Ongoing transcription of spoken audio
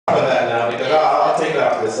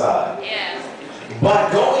to side. Yes.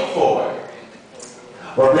 But going forward,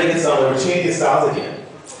 we're bringing something, we're changing styles again.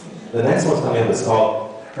 The next one's coming up is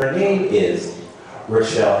called, her name is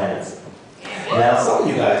Rochelle Hanson. Now some of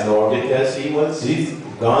you guys know her because she's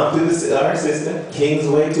gone through our system,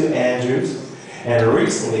 Kingsway to Andrews, and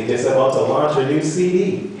recently just about to launch her new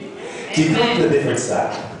CD. She comes with a different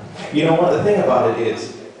style. You know what, the thing about it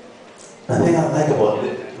is, the thing I like about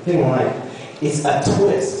it, it's a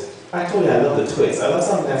twist. I told you I love the twist. I love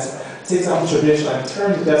something that takes on tradition and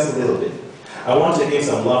turns it just a little bit. I want you to give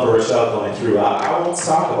some love for Rochelle going through. I won't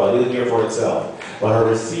talk about it, it'll hear for itself. But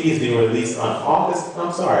her CD is being released on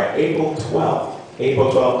April 12th.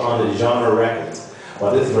 April 12th on the Genre Records.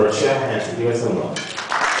 Well, this is Rochelle Hanson. Give her some love.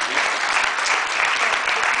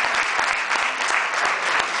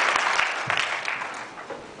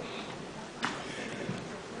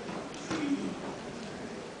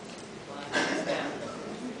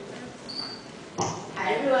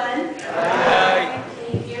 Hi everyone. Hi.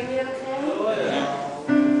 Can you hear me okay?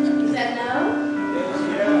 You said no? Yes,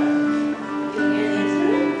 yeah. Can you hear the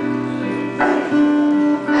instrument?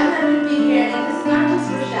 I'm happy to be here, and this is not just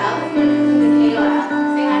Rochelle, it's going to include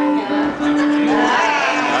Michaela.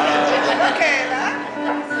 Say hi, Michaela.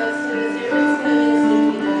 So as soon as you're just going to be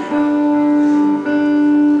listening to me.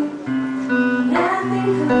 And I think of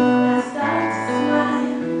you, I start to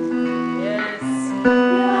smile. Yes. You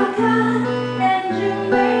are God, and you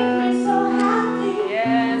make me so happy.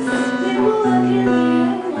 Yes. People look at me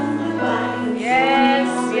and wonder why you're Yes.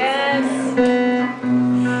 Yes.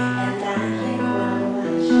 and I think, well, why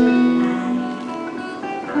shouldn't I?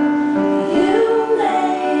 You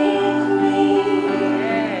make me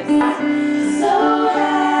so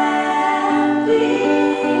happy,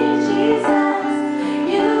 Jesus.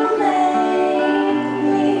 You make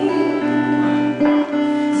me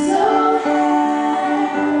so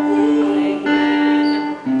happy.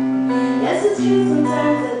 Yes, it's true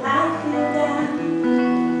sometimes that I feel down.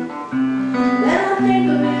 Then I think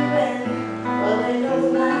of you and, well, there goes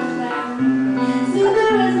my frown. See,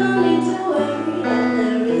 there is no need to worry and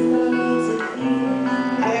there is no need to fear.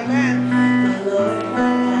 The Lord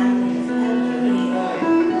my God is everywhere.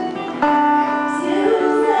 You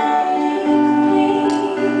make me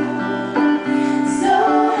so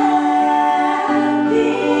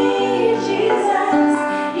happy, Jesus.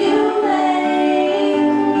 You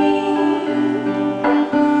make me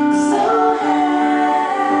so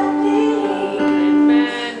happy.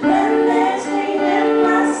 When there's pain in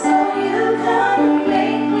my soul, you come and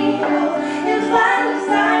make me whole. If I lose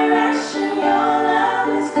direction, your love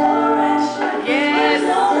is correction. There's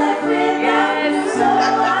no life without you, so I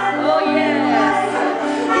glorify you.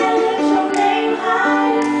 I lift your name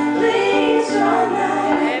high, please draw nigh.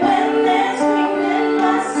 When there's pain in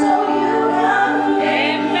my soul, you come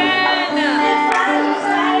and make me whole. If I lose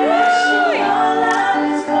direction, your love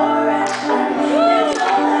is correction. There's no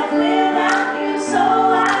life without you, so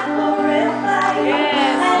I glorify you.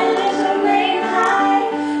 I lift your name high,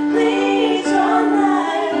 please draw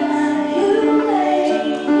nigh. You make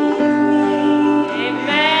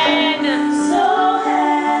me so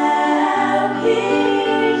happy,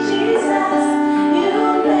 Jesus. You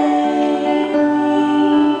make me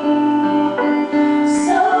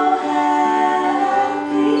so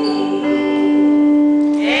happy.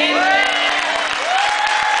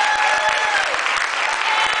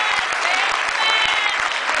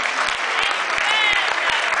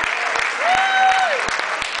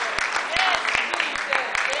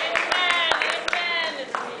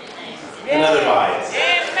 Another bias.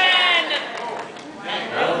 Amen.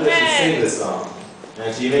 I don't think she sing this song. And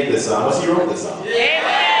she made this song. Well, she wrote this song.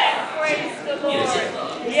 Amen. Praise the Lord.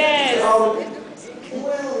 Yes.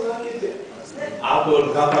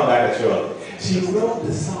 I'll come back to you. She wrote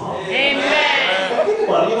the song. Amen. But think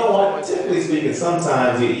about it, you know what? Typically speaking,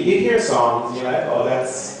 sometimes you hear songs, you're like, oh,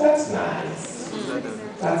 that's nice.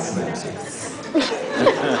 That's nice.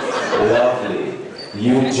 Lovely.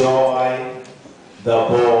 You joy, the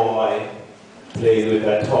boy, plays with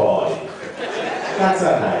a toy. That's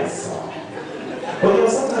a nice song. But you know,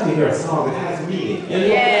 sometimes you hear a song that has meaning, and you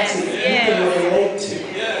can relate to.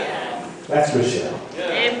 That's Rochelle.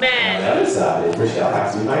 Amen. On the other side is Rochelle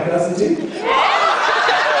has to be my cousin too.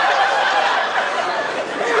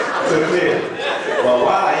 So clear. Well,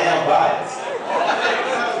 while I am biased,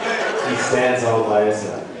 he stands all by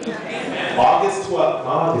himself.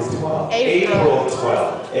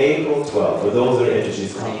 April 12th. For those that are interested,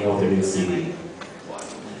 she's coming out with her new CD.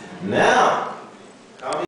 Now,